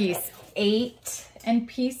grab piece 8 and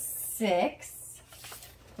piece 6,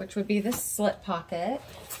 which would be the slip pocket.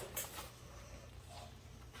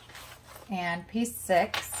 And piece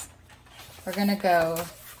 6, we're going to go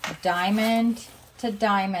diamond to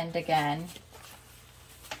diamond again.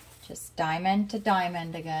 Just diamond to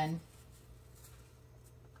diamond again.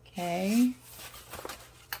 Okay.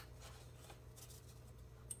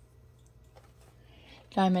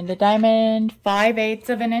 Diamond to diamond, 5/8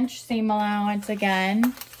 of an inch seam allowance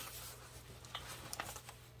again.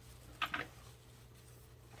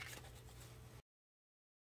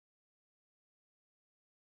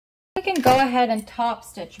 We can go ahead and top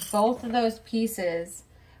stitch both of those pieces.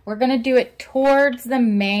 We're going to do it towards the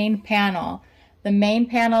main panel. The main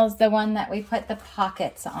panel is the one that we put the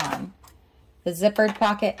pockets on. The zippered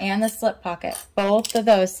pocket and the slip pocket. Both of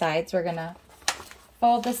those sides, we're going to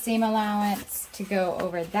fold the seam allowance to go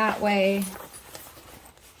over that way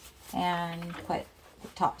and put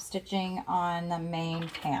top stitching on the main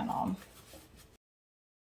panel.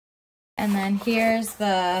 And then here's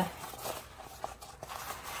the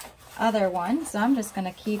other one, so I'm just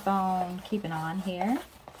going to keep on keeping on here.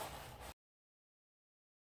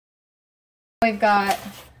 We've got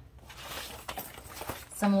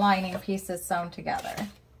some lining pieces sewn together.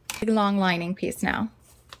 Big long lining piece now.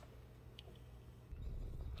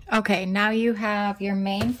 Okay, now you have your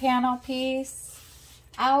main panel piece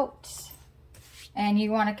out, and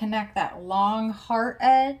you want to connect that long heart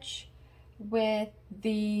edge with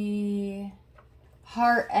the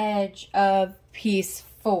heart edge of piece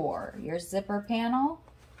 4, your zipper panel.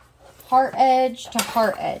 Heart edge to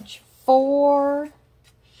heart edge, 4,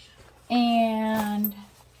 and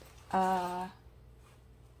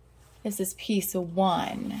this is piece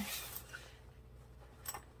 1,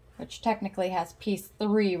 which technically has piece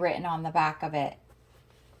 3 written on the back of it.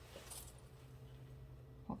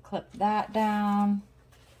 We'll clip that down.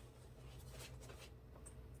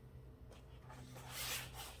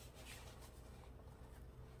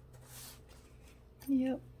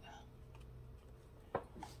 Yep.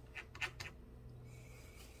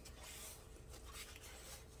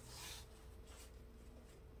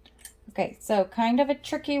 Okay, so kind of a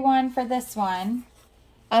tricky one for this one.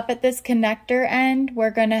 Up at this connector end,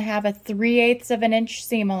 we're going to have a 3/8 of an inch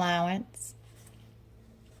seam allowance.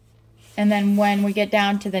 And then when we get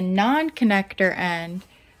down to the non-connector end,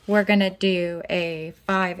 we're going to do a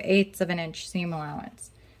 5/8 of an inch seam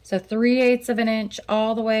allowance. So 3/8 of an inch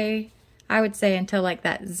all the way, I would say, until like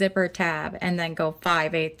that zipper tab, and then go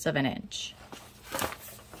 5/8 of an inch.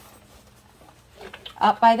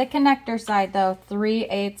 Up by the connector side though,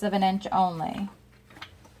 3/8 of an inch only.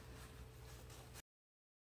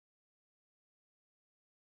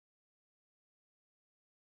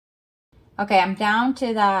 Okay, I'm down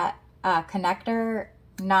to that connector,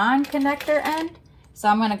 non-connector end. So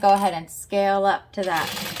I'm going to go ahead and scale up to that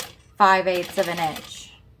 5/8 of an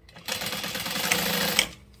inch.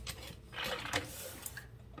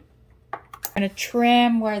 I'm going to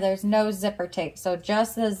trim where there's no zipper tape. So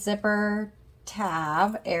just the zipper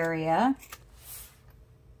tab area.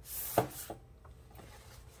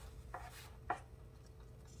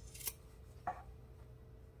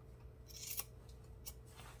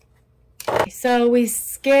 So we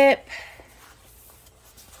skip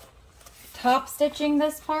top stitching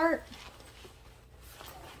this part.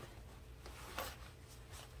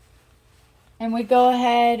 And we go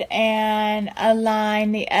ahead and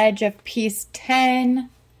align the edge of piece 10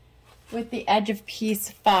 with the edge of piece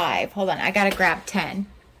 5. Hold on, I gotta grab 10.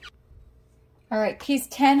 All right, piece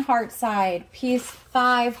 10 heart side, piece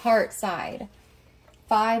 5 heart side.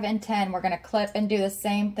 5 and 10, we're gonna clip and do the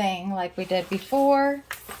same thing like we did before.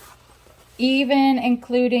 Even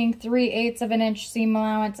including 3/8 of an inch seam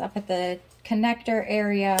allowance up at the connector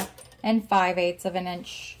area and 5/8 of an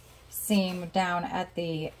inch seam down at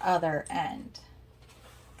the other end.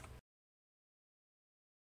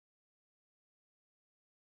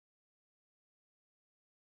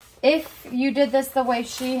 If you did this the way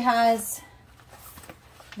she has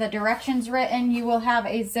the directions written, you will have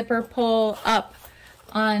a zipper pull up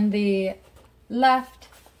on the left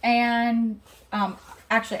and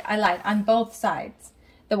actually, I lied, on both sides.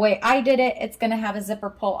 The way I did it, it's going to have a zipper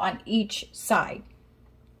pull on each side.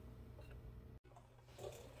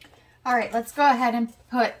 All right, let's go ahead and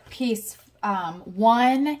put piece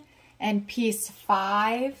 1 and piece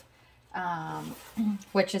 5,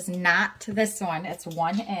 which is not this one. It's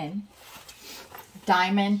 1 in,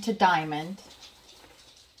 diamond to diamond.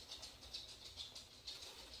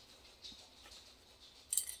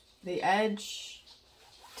 The edge,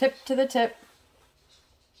 tip to the tip.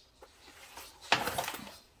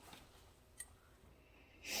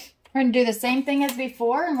 We're going to do the same thing as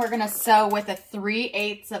before, and we're going to sew with a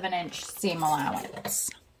 3/8 of an inch seam allowance.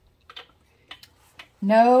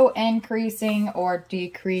 No increasing or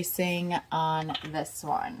decreasing on this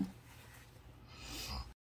one.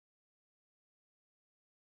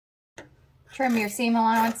 Trim your seam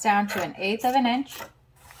allowance down to 1/8 of an inch.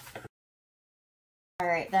 All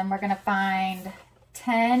right, then we're going to find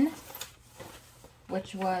 10,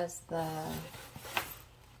 which was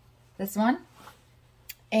this one,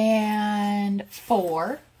 and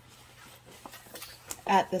 4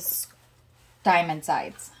 at the diamond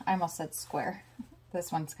sides. I almost said square.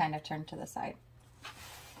 This one's kind of turned to the side.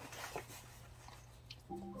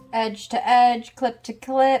 Edge to edge, clip to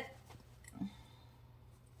clip,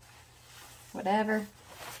 whatever.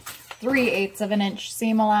 3/8 of an inch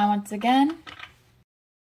seam allowance again.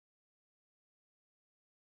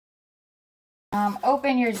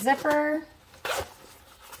 Open your zipper.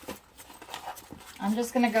 I'm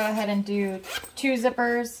just going to go ahead and do 2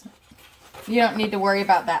 zippers. You don't need to worry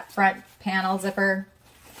about that front panel zipper.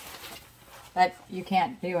 That you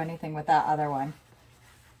can't do anything with that other one.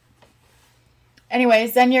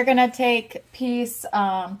 Anyways, then you're going to take piece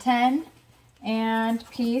 10 and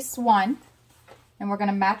piece 1. And we're going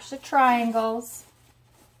to match the triangles.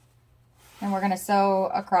 And we're going to sew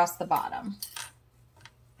across the bottom.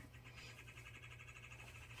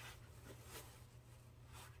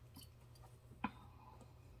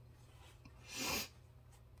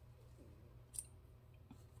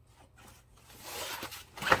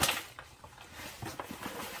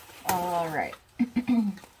 All right.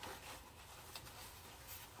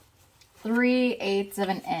 3/8 of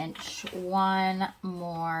an inch one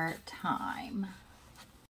more time.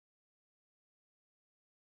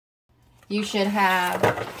 You should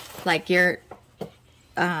have, like, your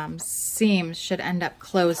seams should end up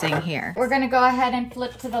closing here. We're going to go ahead and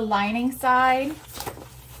flip to the lining side.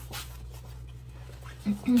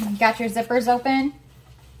 Got your zippers open?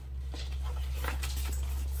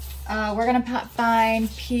 We're going to find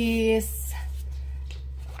piece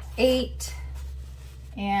 8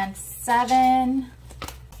 and 7.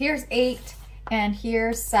 Here's 8 and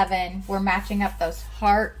here's 7. We're matching up those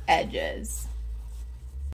heart edges.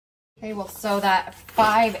 Okay, we'll sew that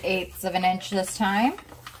 5/8 of an inch this time.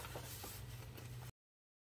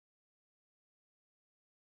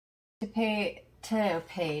 To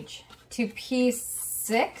piece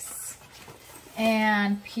 6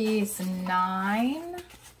 and piece 9.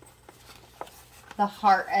 The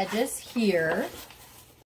heart edges here.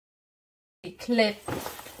 A clip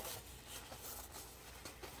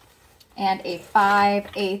and a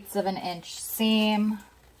 5/8 of an inch seam.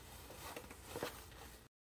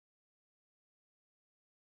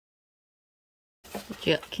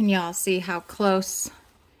 Can y'all see how close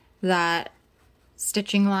that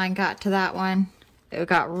stitching line got to that one? it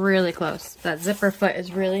got really close. That zipper foot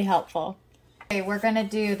is really helpful. Okay, we're gonna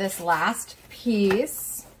do this last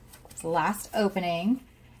piece, this last opening.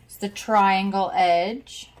 It's the triangle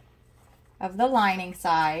edge of the lining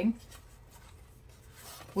side.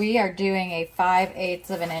 We are doing a 5/8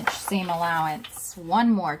 of an inch seam allowance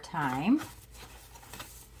one more time.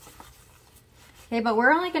 Okay, but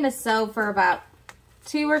we're only going to sew for about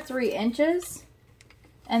 2 or 3 inches.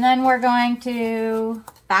 And then we're going to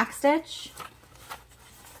backstitch,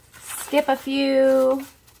 skip a few,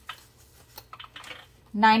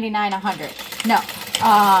 99, 100. No.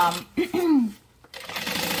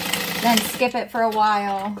 Then skip it for a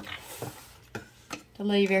while to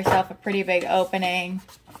leave yourself a pretty big opening.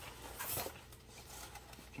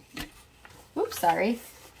 Oops, sorry.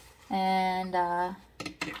 And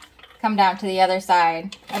come down to the other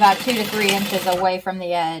side, about 2 to 3 inches away from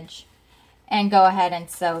the edge, and go ahead and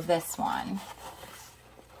sew this one.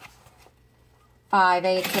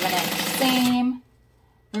 5/8 of an inch seam.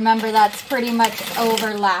 Remember, that's pretty much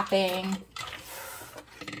overlapping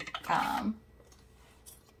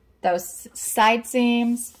those side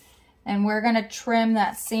seams, and we're going to trim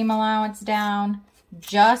that seam allowance down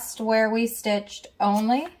just where we stitched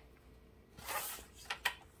only.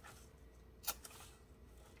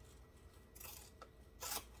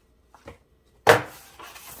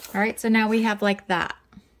 All right, so now we have like that.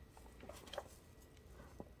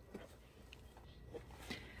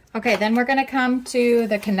 Okay, then we're gonna come to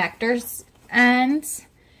the connectors ends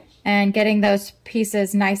and getting those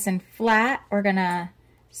pieces nice and flat. We're gonna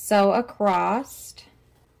sew across.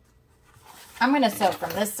 I'm gonna sew from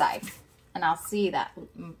this side and I'll see that,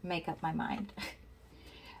 make up my mind.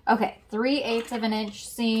 Okay, 3/8 of an inch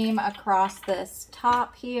seam across this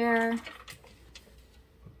top here.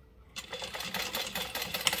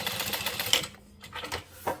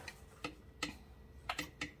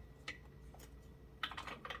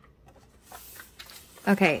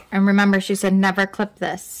 Okay, and remember she said never clip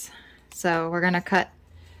this. So we're gonna cut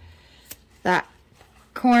that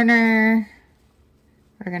corner,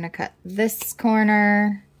 we're gonna cut this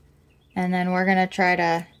corner, and then we're gonna try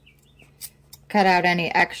to cut out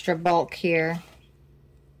any extra bulk here.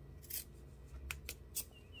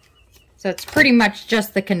 So it's pretty much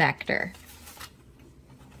just the connector.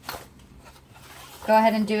 Go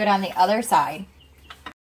ahead and do it on the other side.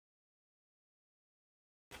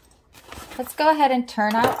 Let's go ahead and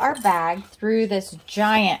turn out our bag through this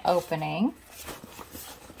giant opening.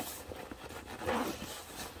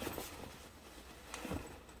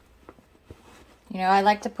 You know, I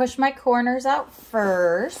like to push my corners out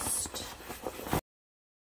first.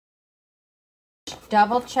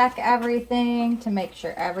 Double check everything to make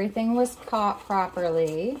sure everything was caught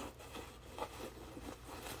properly.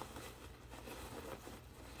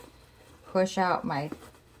 Push out my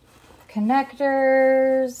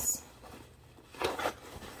connectors.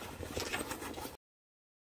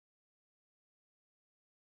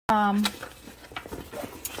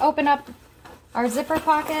 Open up our zipper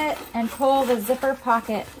pocket and pull the zipper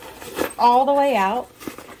pocket all the way out.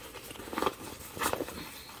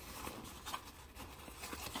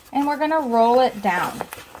 And we're going to roll it down,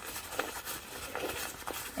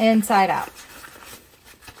 inside out.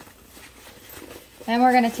 Then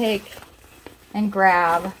we're going to take and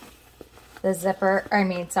grab the zipper,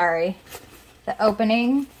 the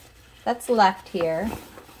opening that's left here.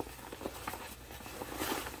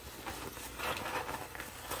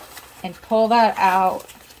 And pull that out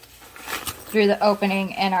through the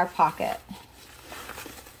opening in our pocket.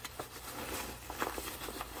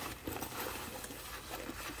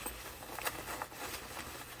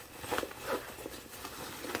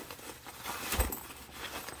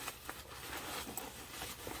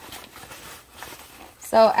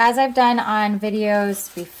 So as I've done on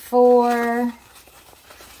videos before,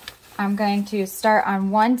 I'm going to start on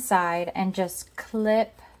one side and just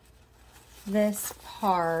clip this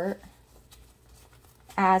part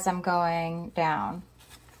as I'm going down.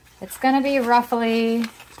 It's going to be roughly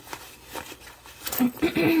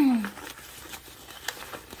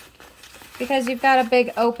because you've got a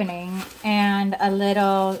big opening and a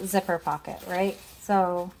little zipper pocket, right?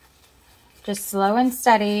 So just slow and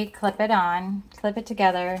steady, clip it on, clip it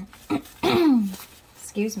together.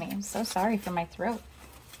 Excuse me, I'm so sorry for my throat.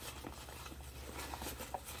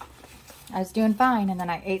 I was doing fine and then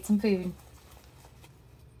I ate some food.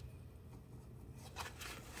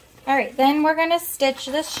 All right, then we're gonna stitch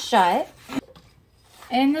this shut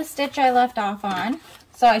in the stitch I left off on.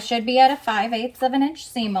 So I should be at a 5/8 of an inch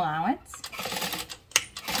seam allowance.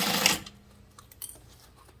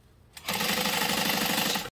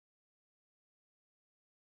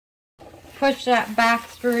 Push that back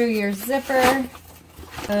through your zipper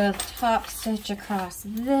the top stitch across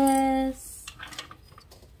this.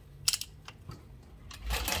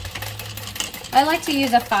 I like to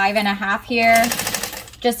use a 5.5 here,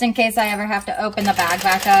 just in case I ever have to open the bag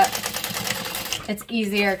back up. It's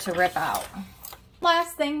easier to rip out.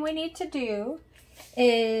 Last thing we need to do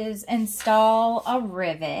is install a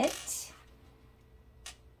rivet.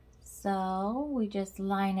 So we just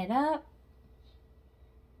line it up,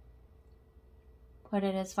 put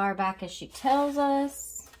it as far back as she tells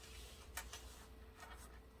us.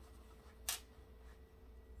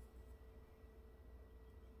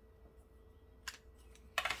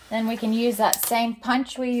 Then we can use that same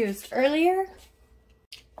punch we used earlier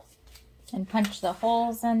and punch the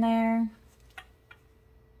holes in there.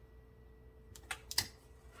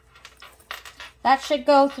 That should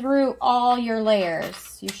go through all your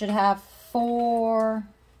layers. You should have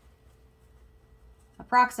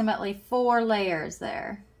approximately 4 layers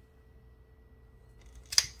there.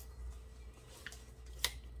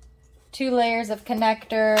 2 layers of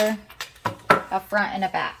connector, a front and a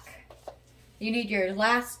back. You need your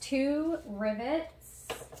last 2 rivets.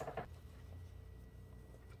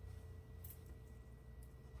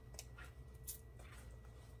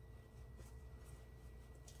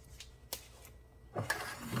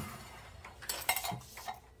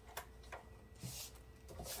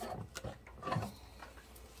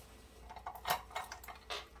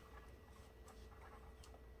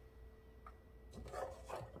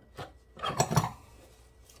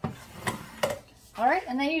 All right,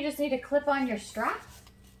 and then you just need to clip on your strap.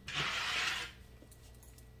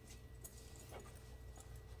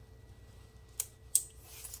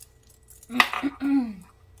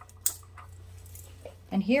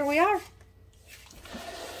 And here we are.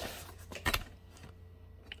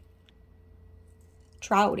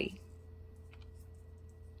 Traudy.